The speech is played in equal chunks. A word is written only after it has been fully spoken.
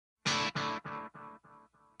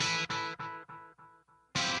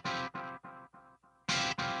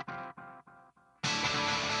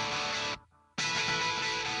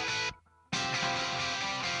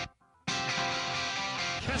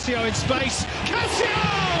Cassio in space. Cassio!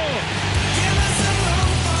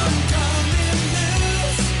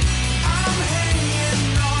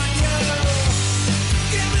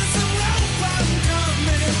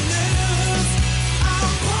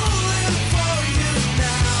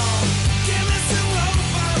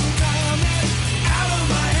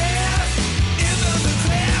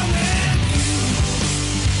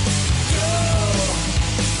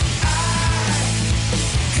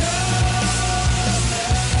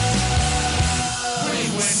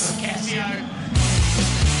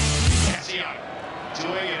 Cassio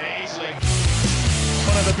doing it easily.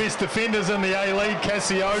 One of the best defenders in the A-League,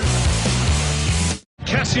 Cassio.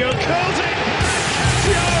 Cassio curls it!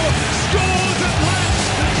 Cassio scores at last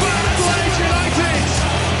for Adelaide United!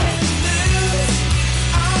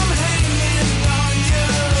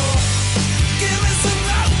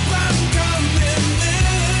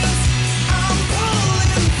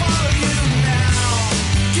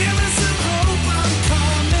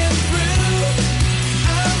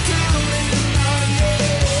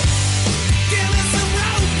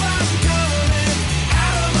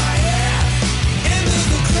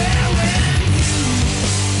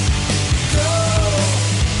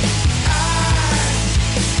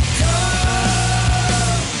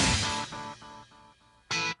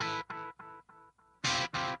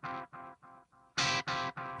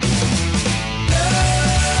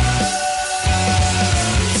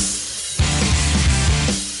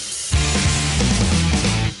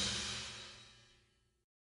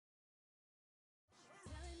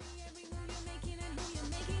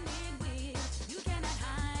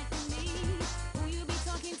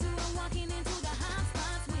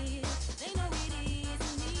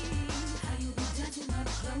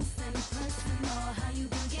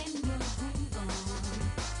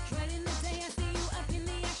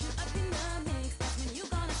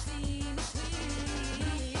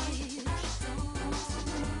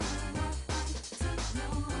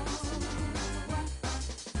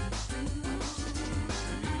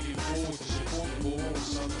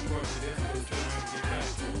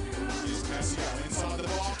 Here's Cassio inside the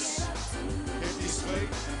box. Hit his feet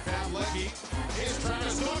and found Leggy. Here's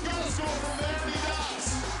Travis. Not going to score from there, and he does.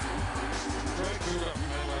 Great build-up from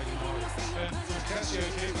Adelaide United. And from Cassio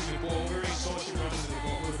keeping the ball, very incisive run into the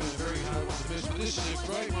ball. Would have been a very hard one to miss. But this is a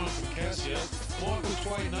great run from Cassio. Michael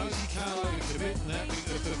Tway knows he can't overcommit in that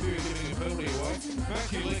for fear of giving a penalty away.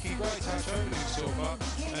 Matthew Leckie, great touch, opening himself up.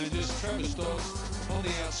 And just Travis Dodd on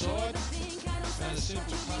the outside. And a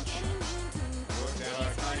simple touch. Worked out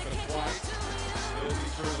okay for Tway. Early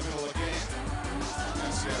through the middle again.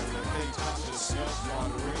 Cassio with a big touch to Scott. Quite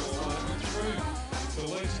a real one. Went through the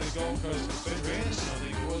legs of the Gold Coast defender Anderson, I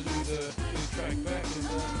think it was, with the track back and the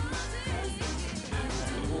ball.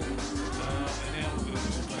 And out with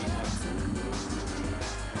it.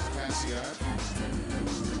 Cassio.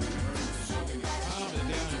 Palmed it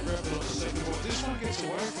down and grabbed it on the second ball. This one gets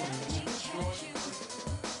away from him. It's right.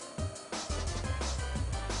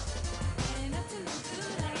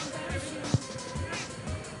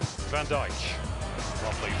 Van Dijk,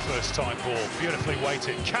 lovely first time ball, beautifully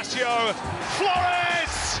weighted. Cassio,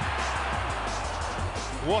 Flores!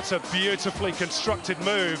 What a beautifully constructed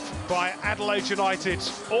move by Adelaide United.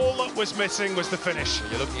 All that was missing was the finish.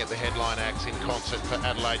 You're looking at the headline acts in concert for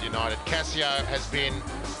Adelaide United. Cassio has been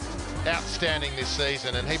outstanding this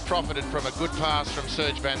season, and he profited from a good pass from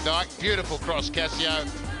Serge Van Dijk. Beautiful cross, Cassio.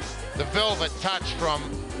 The velvet touch from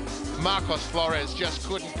Marcos Flores just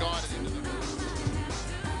couldn't guide it into the...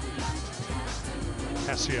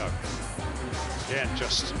 Cassio, again,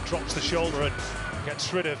 just drops the shoulder and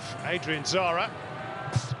gets rid of Adrian Zara.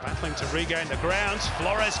 Battling to regain the ground.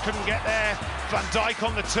 Flores couldn't get there. Van Dijk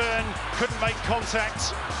on the turn, couldn't make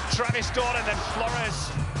contact. Travis Dodd and then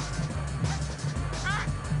Flores.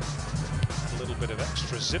 A little bit of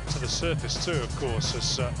extra zip to the surface too, of course,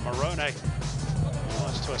 as Morone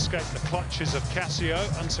tries to escape the clutches of Cassio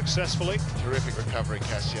unsuccessfully. Terrific recovery,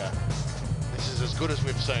 Cassio. This is as good as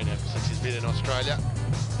we've seen him since he's been in Australia.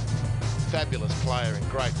 Fabulous player in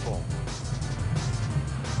great form.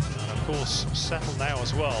 And of course, settled now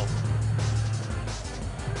as well.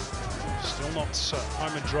 Still not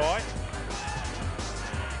home and dry.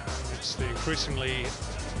 It's the increasingly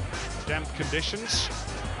damp conditions.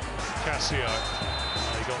 Cassio,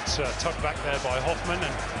 he got tucked back there by Hoffman,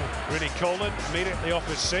 and Rinnie Colan immediately off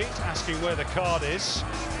his seat, asking where the card is.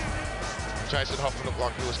 Jason Hoffman looked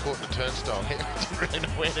like he was caught in a turnstile here. He didn't really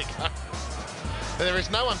know where to go. But there is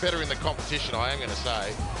no one better in the competition, I am going to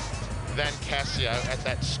say, than Cassio at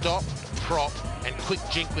that stop, prop, and quick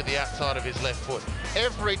jink with the outside of his left foot.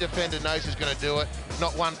 Every defender knows he's going to do it.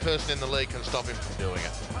 Not one person in the league can stop him from doing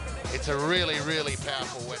it. It's a really, really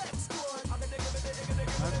powerful weapon.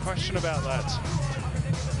 No question about that.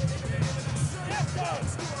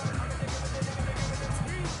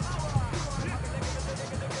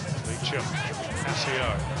 Leacham, Cassio.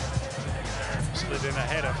 Slid in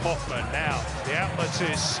ahead of Hoffman. Now the outlet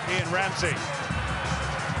is Ian Ramsey.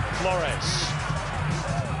 Flores.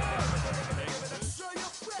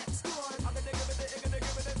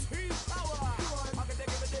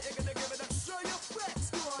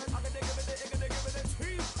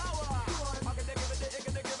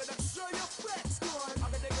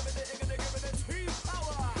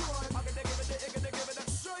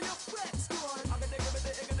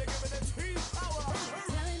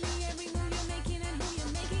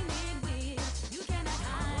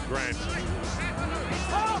 Grant.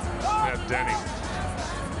 Now Danny.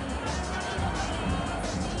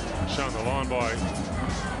 Shown the line by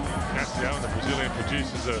Cassio, and the Brazilian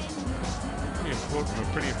produces a pretty important and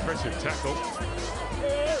pretty impressive tackle.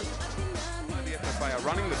 The FFA are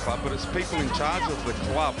running the club, but it's people in charge of the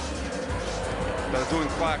club that are doing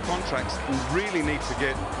player contracts who really need to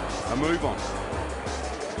get a move on.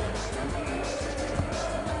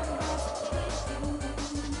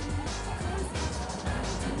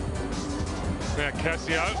 Now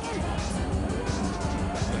Cassio,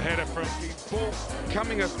 the header from Ball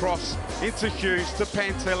coming across into Hughes to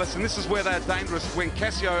Pantelis, and this is where they're dangerous when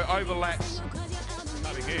Cassio overlaps.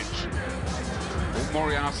 cutting edge. Well,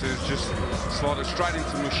 Moriarty has just slotted straight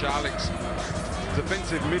into Mushalik's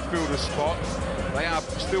defensive midfielder spot. They are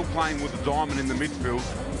still playing with the diamond in the midfield.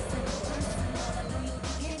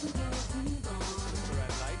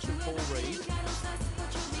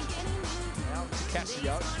 Now to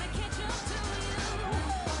Cassio.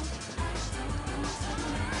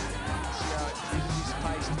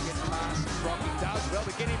 Pace to get past Rocky does well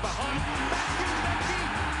to get him behind.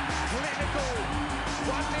 Clinical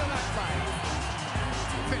 1-0 that play.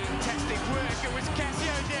 Fantastic work. It was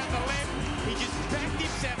Cassio down the left. He just backed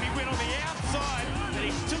himself. He went on the outside and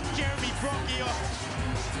he took Jeremy Brocky off.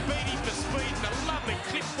 Beat him for speed and a lovely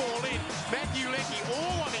clip ball in. Matthew Leckie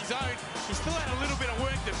all on his own. He still had a little bit of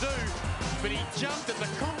work to do, but he jumped and the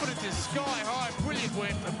confidence is sky high. Brilliant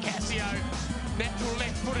work from Cassio. Natural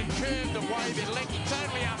left-footed curved away, then Leckie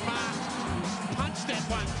totally unmarked. Punched that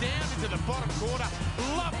one down into the bottom corner.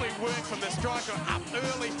 Lovely work from the striker, up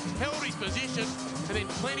early, held his position, and then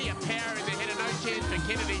plenty of power in the head, and no chance for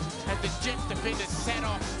Kennedy as the Jets defender sat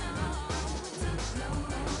off.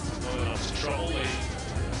 Well enough to troll the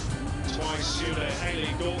twice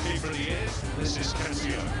A-League goalkeeper of the year. This is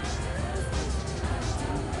Cassio.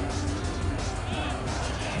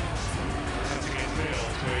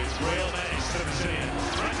 With real menace to the Brazilian.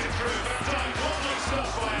 Runs it through, but Van Dijk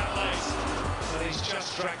stopped by Adelaide. But he's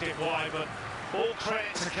just dragged it wide, but all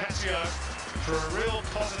credit to Cassio for a real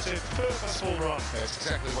positive, purposeful run. That's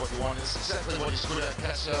exactly what you want. It's exactly what he's good at,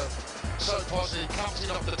 Cassio. So positive, comes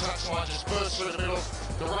in off the touchline, just bursts through the middle.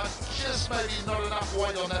 The run, just maybe not enough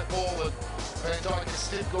weight on that ball, but Van Dijk is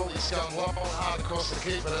difficult. He's going long and hard across the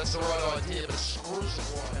keeper. That's the right idea, but screws the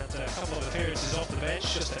ball. And a couple of appearances off the bench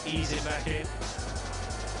just to ease him back in.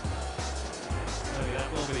 Maybe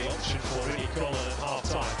that will be the option for Ricky Colin at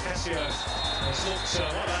half-time. Cassio has looked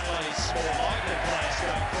one of Adelaide's more lively players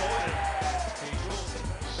going forward. And he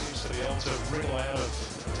seems to be able to wriggle out of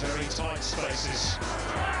very tight spaces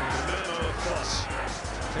with the minimum of fuss.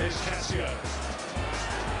 Here's Cassio.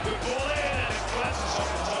 Good ball in, and it glances off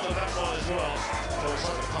the top of that one as well. Well, it's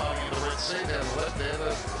like the party in the Red Sea down the left there.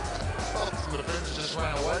 The defenders just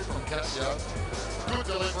ran away from Cassio. Good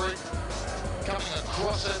delivery, coming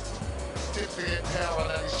across it. Didn't forget power on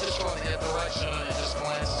that. He's just trying to get direction and he just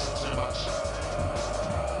glances it too much.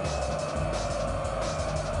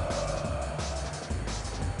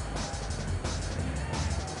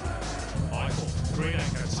 Michael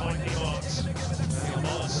Greenacre tightly marked.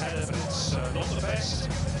 Mollins header, but it's not the best.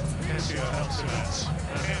 Cassio helps him out.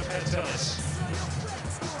 And now Pantelis.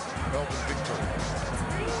 Melbourne victory.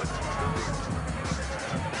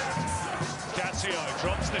 Cassio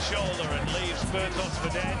drops the shoulder and leaves Bertos for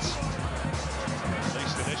dead. At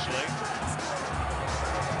least initially.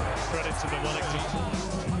 Credit to the Wellington.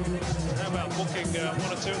 How about booking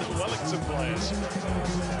one or two of the Wellington players?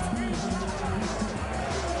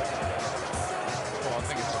 Well, I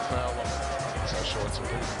think it's a foul. I'm so sure it's a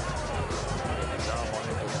ball. His arm on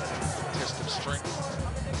him, a test of strength.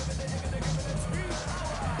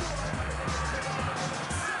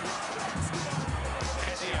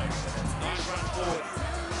 Cassio, nice run forward.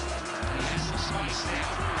 He has some space now.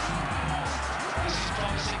 This is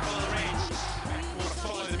promising for the Reds. Want to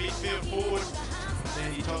follow the midfield forward.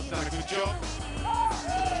 Andy Todd's done a good job. The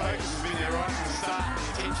focus has been there right from the start. the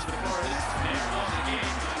attention of Flores. Now off again.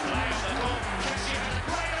 Play on the top. Cassio has a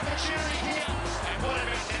great opportunity here. And what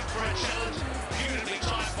about that for a challenge? Beautifully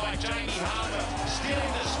timed by Jamie Harbour. Still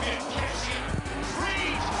in the spirit. Cassio.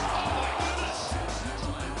 Reed. Oh my goodness.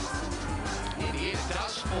 In the end, it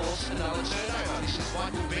does force another turnover. This is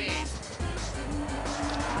Michael Baird.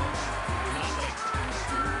 Nothing.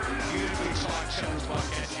 Beautifully timed challenge by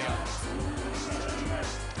Cassio.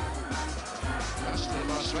 Much to the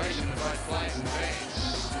frustration of both players and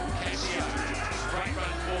fans. Cassio, great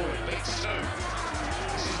run forward, beats two.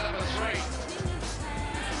 This is number three.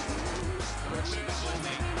 Returns on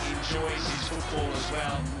the enjoys his football as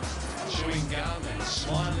well. Chewing gum and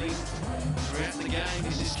smiling throughout the game.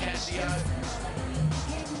 This is Cassio.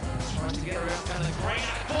 Tries to get around kind of green.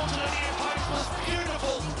 Balls to the near post was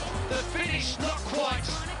beautiful. The finish not quite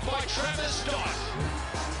by Travis Dott.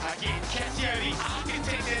 Again, Cassio, the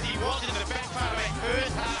architect as he was in the back part of that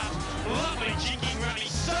first half. Lovely jinking run.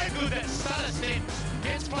 He's so good that stutter step.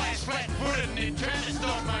 Gets players flat-footed and then Travis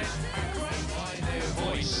Dott made a great by their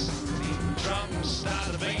voice. The drums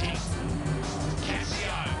started beating.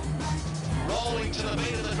 Cassio rolling to the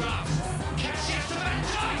beat of the drum. Cassio to Van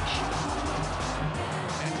Dijk.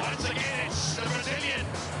 And once again, it's the Brazilian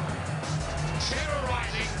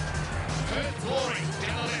terrorising Perth Glory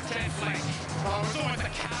down the left-hand flank. Oh, it was almost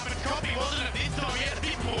a carbon copy, wasn't it? This time he had a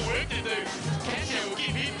bit more work to do. Cassio will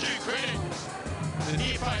give him due credit. The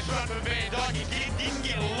near post run from Van Dijk, he didn't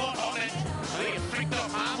get a lot on it. I think it flicked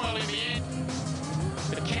off Harmwell in the end.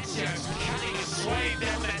 But Cassio's cutting his sleeve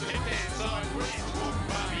down that left-hand side. Brilliant walk from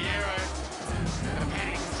Barbiero. A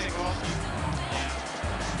panic from Segovsky. Now,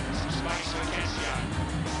 some space for Cassio.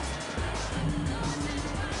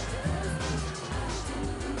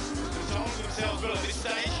 They've told themselves well at this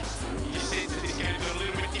stage. You just said that this game got a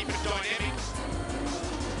little bit different dynamic.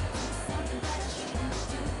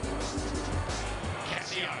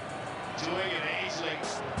 Cassio doing it easily,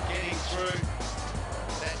 getting through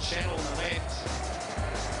that channel on the left.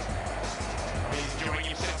 He's enjoying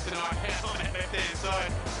himself tonight on that left-hand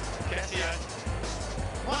side. Cassio,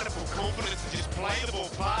 wonderful confidence to just play the ball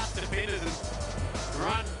past defenders and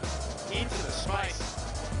run into the space.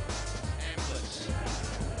 Amblers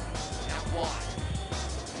out wide.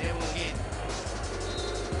 Neville again.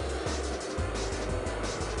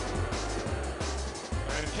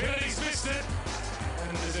 And Kennedy's missed it.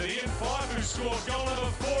 And there's an Ian Fife who scored goal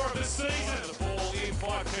number 4 of the season. The ball, Ian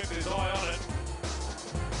Fife kept his eye on it.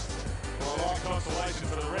 Well, a consolation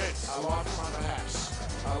for the Reds. A lifeline perhaps.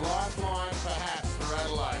 A lifeline perhaps for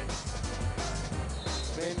Adelaide.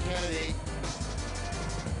 Ben Kennedy.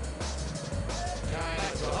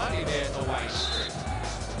 Bloody down the waist.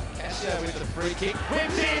 Cassio with the free kick.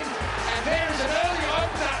 Whipped in. And there's an early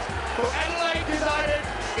opener for Adelaide United.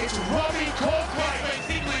 It's Robbie Corquay been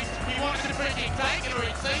signaling he wanted the free kick taken or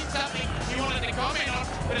he'd seen something he wanted to comment on.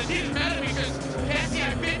 But it didn't matter because Cassio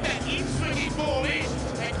bit that in-swinging ball in.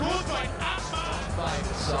 And Corquay up mark.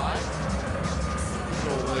 Favourite side. It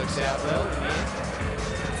all works out well in the end.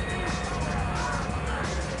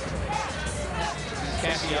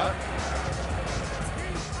 Cassio.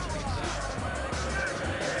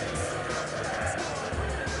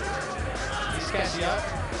 Here's Cassio.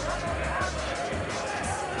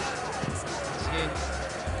 Once again,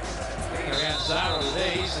 getting around Zara with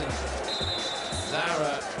ease, and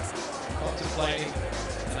Zara contemplating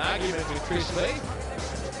an argument with Chris Lee.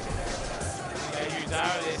 They use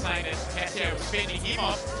Zara, they're saying that Cassio was fending him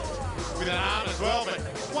off with an arm as well, but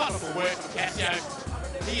wonderful work from Cassio.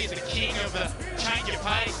 He is the king of the change of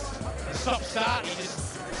pace, the stop-start. He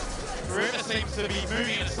just forever seems to be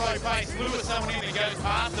moving at a slow pace. Lures someone in and goes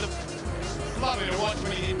past them. It's lovely to watch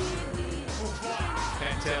when he's in full flight.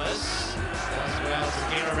 Pantelis does well to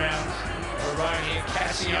get around Baroni, and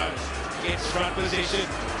Cassio gets front position.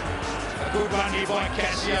 A good run here by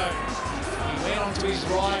Cassio. He went onto his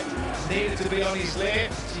right, needed to be on his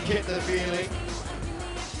left. You get the feeling.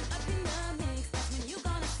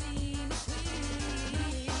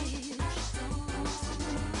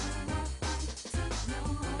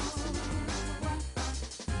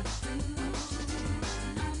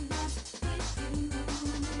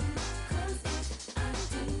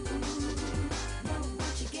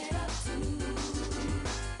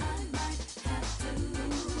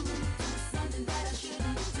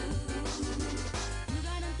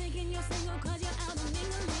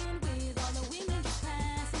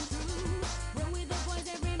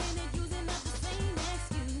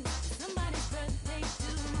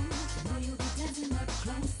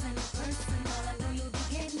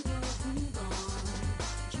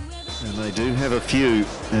 And they do have a few,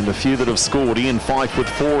 and a few that have scored. Ian Fife with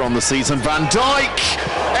 4 on the season. Van Dijk,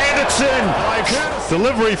 and a Jackson.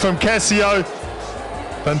 Delivery from Cassio.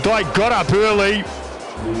 Van Dijk got up early.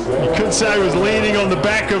 You could say he was leaning on the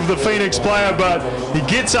back of the Phoenix player, but he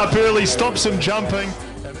gets up early, stops him jumping.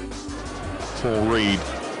 Paul Reed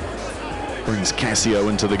brings Cassio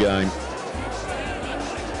into the game.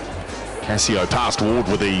 Cassio past Ward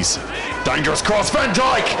with ease. Dangerous cross, Van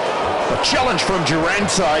Dijk. A challenge from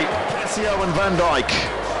Durante. Cassio and Van Dijk.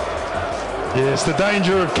 Yes, the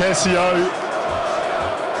danger of Cassio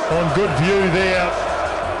on good view there.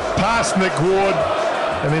 Past Nick Ward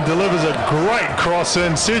and then delivers a great cross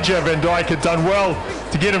in. Sergio Van Dijk had done well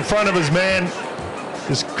to get in front of his man.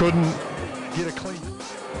 Just couldn't get a clean.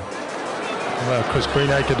 Well, Chris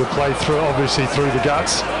Greenacre to play through, obviously through the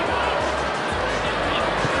guts.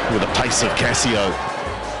 With the pace of Cassio.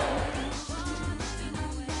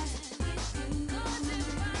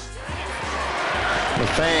 The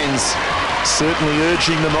fans certainly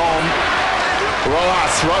urging them on.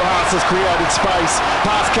 Rojas has created space.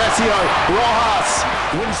 Past Cassio. Rojas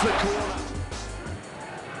wins the corner.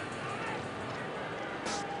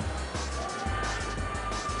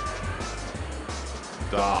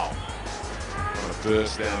 Dahl. Got a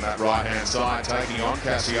burst down that right-hand side, taking on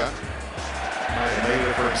Cassio. Made a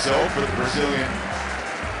meter for himself, but the Brazilian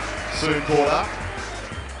soon caught up.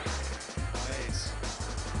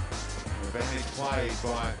 Advantage played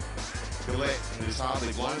by Gillette, who's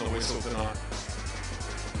hardly blown the whistle tonight.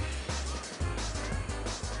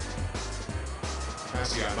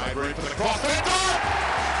 Cassio made room for the cross. Van Dijk!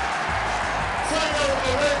 Taken with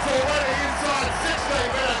the Reds already inside 16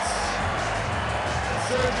 minutes.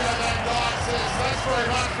 Sergio Van Dijk says thanks very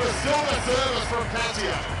much for a silver service from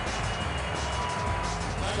Cassio.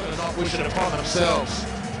 They're not wishing it upon themselves.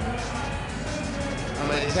 I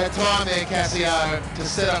mean, he's had time there, Cassio, to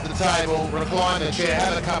set up the table, recline the chair,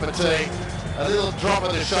 have a cup of tea, a little drop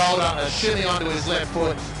of the shoulder, a shimmy onto his left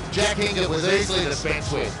foot. Jack Hinkett was easily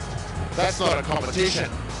dispensed with. That's not a competition.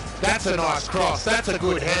 That's a nice cross. That's a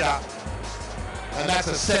good header. And that's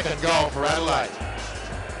a second goal for Adelaide.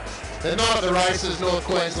 They're not at the races, North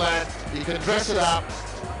Queensland. You can dress it up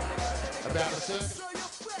about the circuit.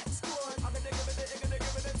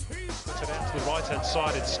 Puts it out to the right-hand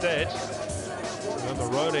side instead. And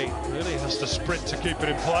Maroney really has to sprint to keep it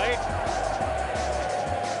in play.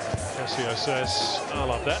 Cassio says, I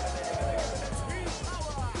love that.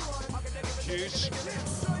 Hughes.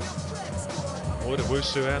 Lloyd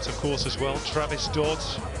Owusu out, of course, as well. Travis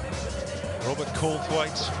Dodds. Robert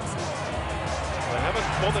Calthwaite. They haven't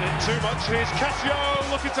bothered it too much. Here's Cassio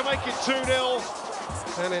looking to make it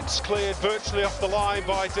 2-0. And it's cleared virtually off the line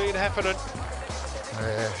by Dean Heffernan.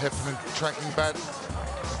 Heffernan tracking back.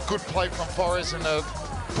 Good play from Flores and a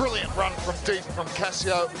brilliant run from deep from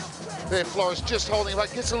Cassio. There, Flores just holding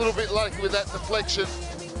back. Gets a little bit lucky with that deflection.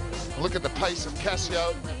 Look at the pace of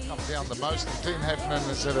Cassio. Come down the most. And Dean Heffernan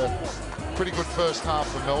has had a pretty good first half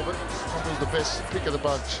for Melbourne. Probably the best pick of the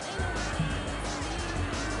bunch.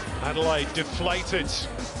 Adelaide deflated.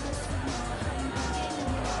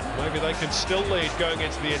 Maybe they can still lead going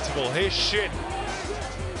into the interval. Here's Shin.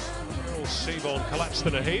 Gerald Seaborn collapsed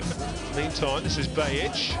in a heap. Meantime, this is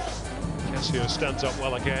Bayic. Cassio stands up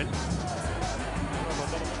well again.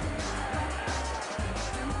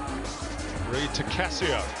 Reed to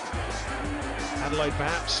Cassio. Adelaide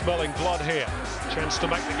perhaps smelling blood here. Chance to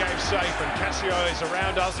make the game safe, and Cassio is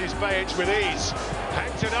around us. Is Bayic with ease.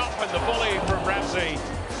 Hacked it up, and the volley from Ramsey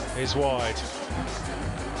is wide.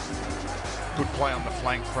 Good play on the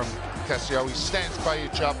flank from Cassio. He stands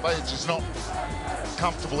Bayic up. Bayic is not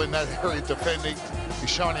comfortable in that area defending. He's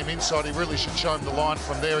showing him inside. He really should show him the line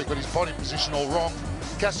from there. He got his body position all wrong.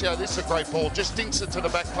 Cassio, this is a great ball. Just dinks it to the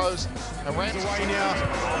back post. And Ramsey away now.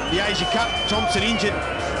 The Asia Cup. Thompson injured.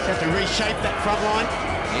 Have to reshape that front line.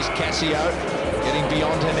 Here's Cassio getting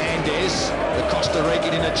beyond Hernandez. The Costa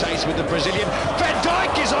Rican in a chase with the Brazilian. Van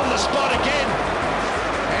Dijk is on the spot again.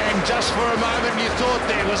 And just for a moment you thought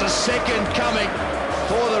there was a second coming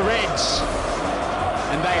for the Reds.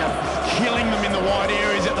 And they are killing them in the wide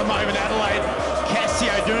areas at the moment, Adelaide.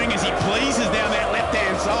 Cassio doing as he pleases down that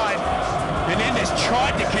left-hand side. Hernandez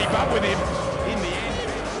tried to keep up with him in the end.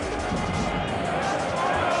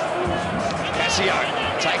 Cassio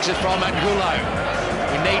takes it from Angulo.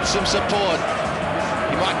 He needs some support.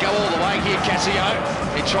 He might go all the way here, Cassio.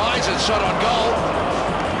 He tries a shot on goal.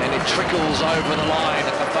 And it trickles over the line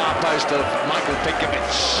at the far post of Michael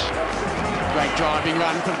Pinkovic. Great driving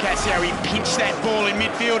run from Cassio. He pinched that ball in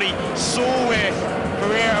midfield. He saw where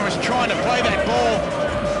Pereira was trying to play that ball.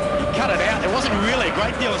 He cut it out. There wasn't really a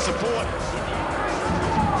great deal of support.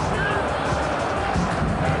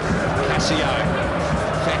 Cassio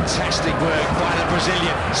Fantastic work by the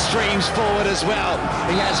Brazilian. Streams forward as well.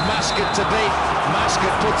 He has Muscat to beat.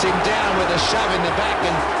 Muscat puts him down with a shove in the back,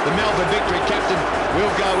 and the Melbourne Victory captain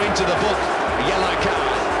will go into the book. A yellow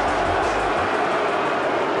card.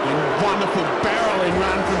 A wonderful barreling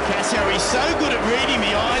run from Cassio. He's so good at reading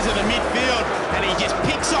the eyes of the midfield, and he just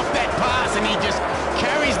picks off that pass and he just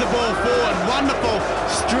carries the ball forward. Wonderful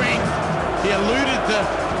strength. He eluded the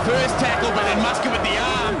first tackle, but then Muscat with the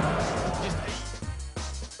arm.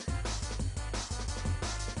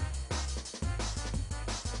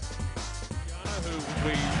 Who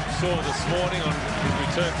we saw this morning on his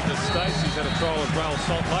return to the States. He's had a trial with Rail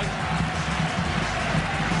Salt Lake.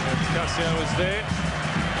 And Cassio is there.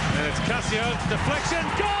 And it's Cassio, deflection,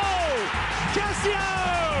 goal! Cassio!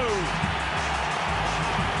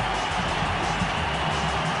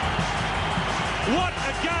 What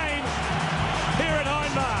a game here at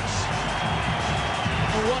Hindmarsh.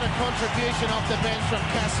 Well, what a contribution off the bench from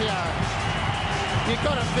Cassio. You've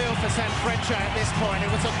got to feel for Sanfrecce at this point.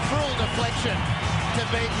 It was a cruel deflection to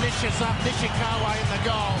beat Nishikawa in the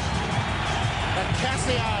goal. And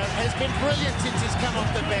Cassio has been brilliant since he's come off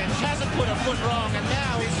the bench. Hasn't put a foot wrong, and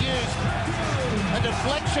now he's used a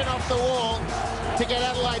deflection off the wall to get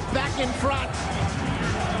Adelaide back in front.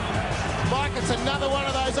 Mike, it's another one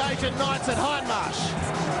of those Asian nights at Hindmarsh.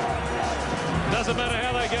 Doesn't matter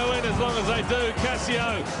how they go in as long as they do.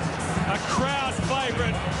 Cassio, a crowd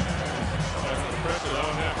favourite. Pressure though,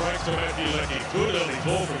 and now breaks to Matthew Leckie. Good early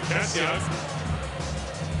ball from Cassio.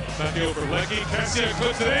 Matthew from Leckie. Cassio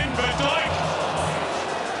clips it in. Van Dijk.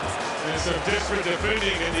 There's some desperate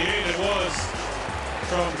defending. In the end, it was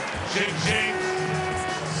from Zheng.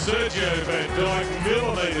 Sergio Van Dijk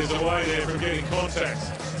millimetres away there from getting contact.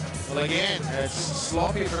 Well, again, it's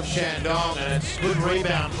sloppy from Shandong, and it's good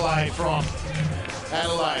rebound play from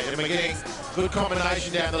Adelaide. And we're getting good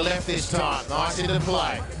combination down the left this time. Nice into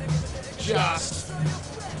play. Just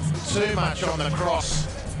too much on the cross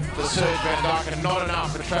to Serge Van Dijk, and not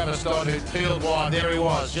enough for Travis Dodd, who peeled wide. There he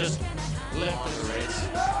was, just left of the Reds.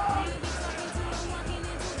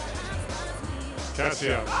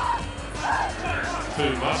 Cassio.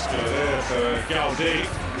 To Muscat there for Galdi.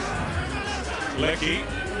 Leckie.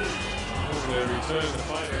 They return the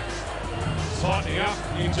fighter. Tightening up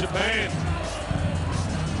in Japan.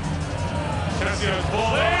 Cassio's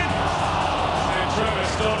ball in. And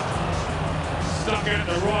Travis Dodd stuck out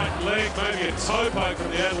the right leg, maybe a toe poke from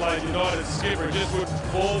the Adelaide United skipper. It just wouldn't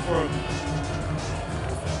fall for him.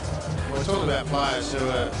 We're talking about players who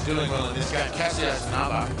are doing well in this game. Cassio's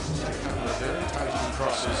another. A couple of very tasty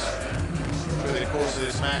crosses through the course of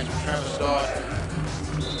this match. Travis Dodd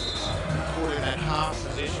caught in that half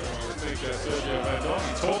position. I think Sergio Van Dijk,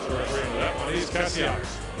 he talked the referee with that one. Here's Cassio.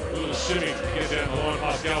 A little shimmy to get down the line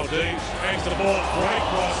past Galdi. Hangs the ball, great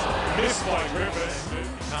cross, missed by Griffiths.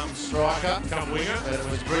 Come striker, come winger. But it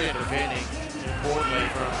was brilliant defending, importantly,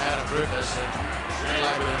 from Adam Griffiths. And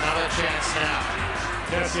Adelaide with another chance now.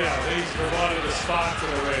 Cassio, he's provided a spark for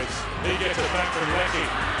the Reds. He gets it back from Leckie.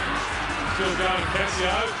 Still going,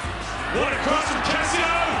 Cassio. What a cross from Cassio!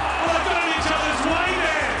 Well, they've got in each other's way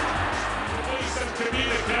there. There'll be some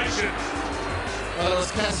communication. Well, it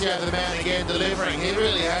was Cassio, the man again, delivering. He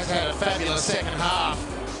really has had a fabulous second half.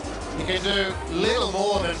 He can do little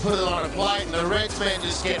more than put it on a plate, and the Reds men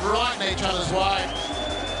just get right in each other's way.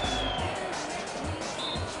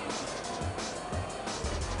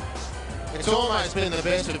 It's almost been the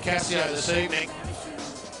best of Cassio this evening.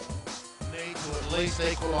 Need to at least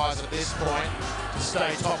equalise at this point to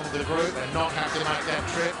stay top of the group and not have to make that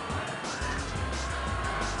trip.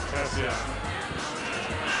 Cassio.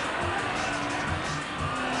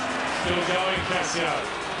 Still going, Cassio.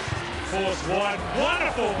 Forced wide,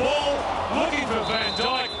 wonderful ball, looking for Van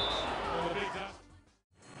Dijk.